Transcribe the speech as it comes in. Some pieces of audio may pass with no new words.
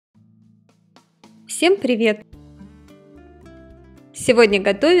Всем привет! Сегодня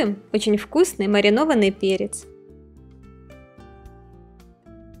готовим очень вкусный маринованный перец.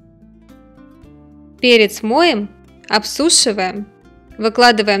 Перец моем, обсушиваем,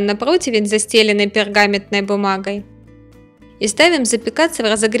 выкладываем на противень, застеленный пергаментной бумагой, и ставим запекаться в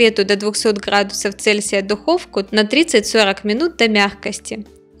разогретую до 200 градусов Цельсия духовку на 30-40 минут до мягкости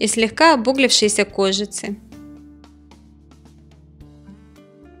и слегка обуглившейся кожицы.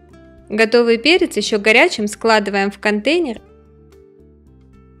 Готовый перец еще горячим складываем в контейнер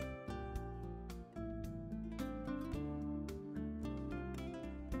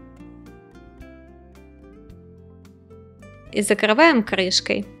и закрываем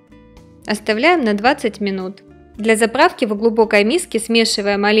крышкой. Оставляем на 20 минут. Для заправки в глубокой миске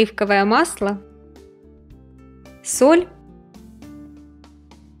смешиваем оливковое масло, соль,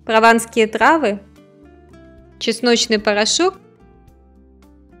 прованские травы, чесночный порошок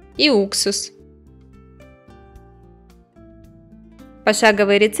и уксус.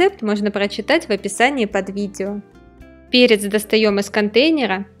 Пошаговый рецепт можно прочитать в описании под видео. Перец достаем из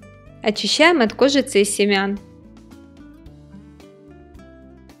контейнера, очищаем от кожицы и семян.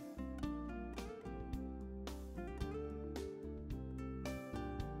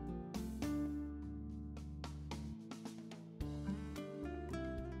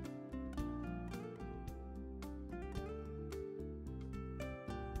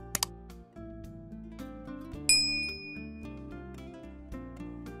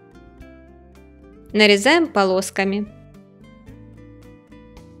 Нарезаем полосками.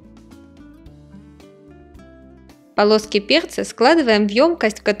 Полоски перца складываем в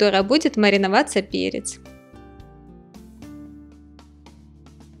емкость, в которой будет мариноваться перец.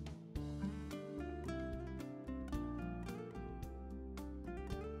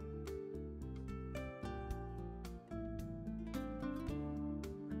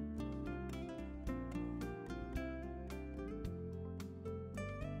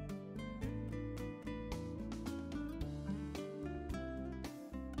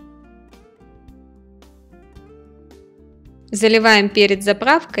 Заливаем перец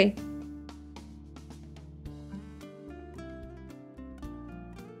заправкой .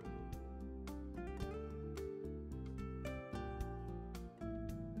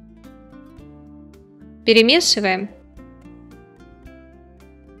 Перемешиваем .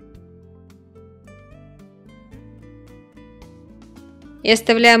 И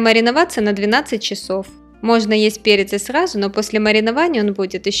оставляем мариноваться на 12 часов. Можно есть перец и сразу, но после маринования он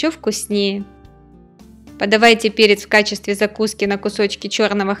будет еще вкуснее. Подавайте перец в качестве закуски на кусочке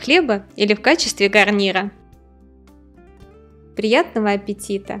черного хлеба или в качестве гарнира. Приятного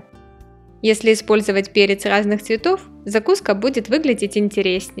аппетита! Если использовать перец разных цветов, закуска будет выглядеть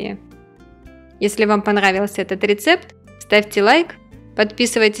интереснее. Если вам понравился этот рецепт, ставьте лайк,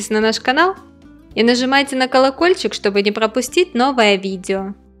 подписывайтесь на наш канал и нажимайте на колокольчик, чтобы не пропустить новое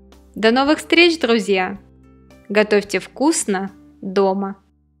видео. До новых встреч, друзья! Готовьте вкусно дома!